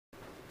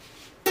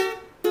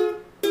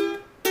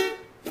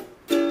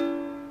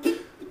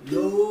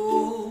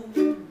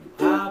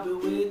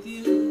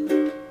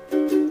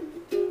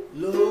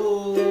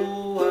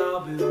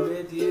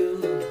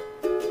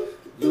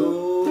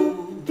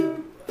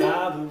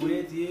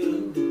with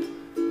you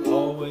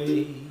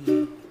always.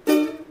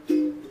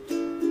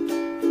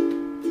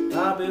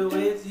 I'll be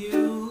with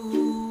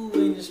you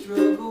when you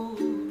struggle,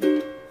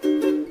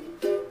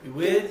 be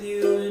with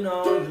you in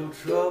all your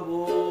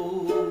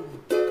trouble.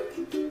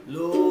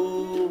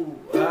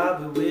 Lord, I'll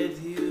be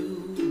with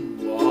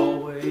you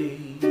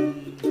always.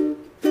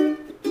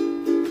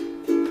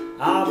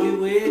 I'll be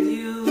with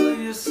you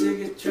in your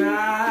sickest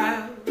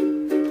trial.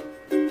 In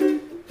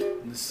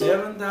the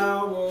seventh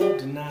hour won't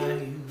deny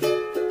you.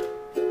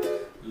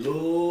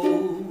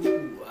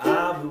 Lord,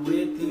 I'll be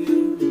with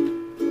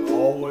you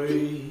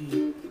always.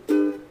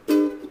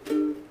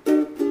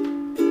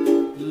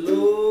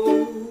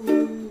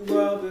 Lord,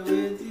 I'll be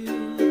with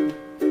you.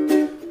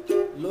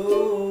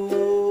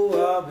 Lord,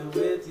 I'll be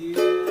with you.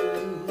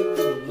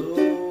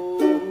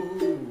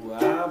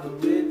 Lord, I'll be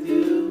with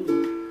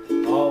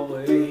you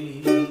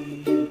always.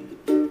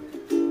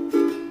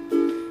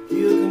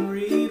 You can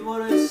read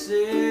what it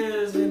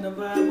says in the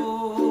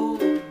Bible.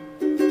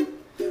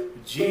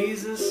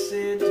 Jesus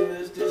said to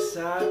his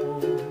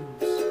disciples,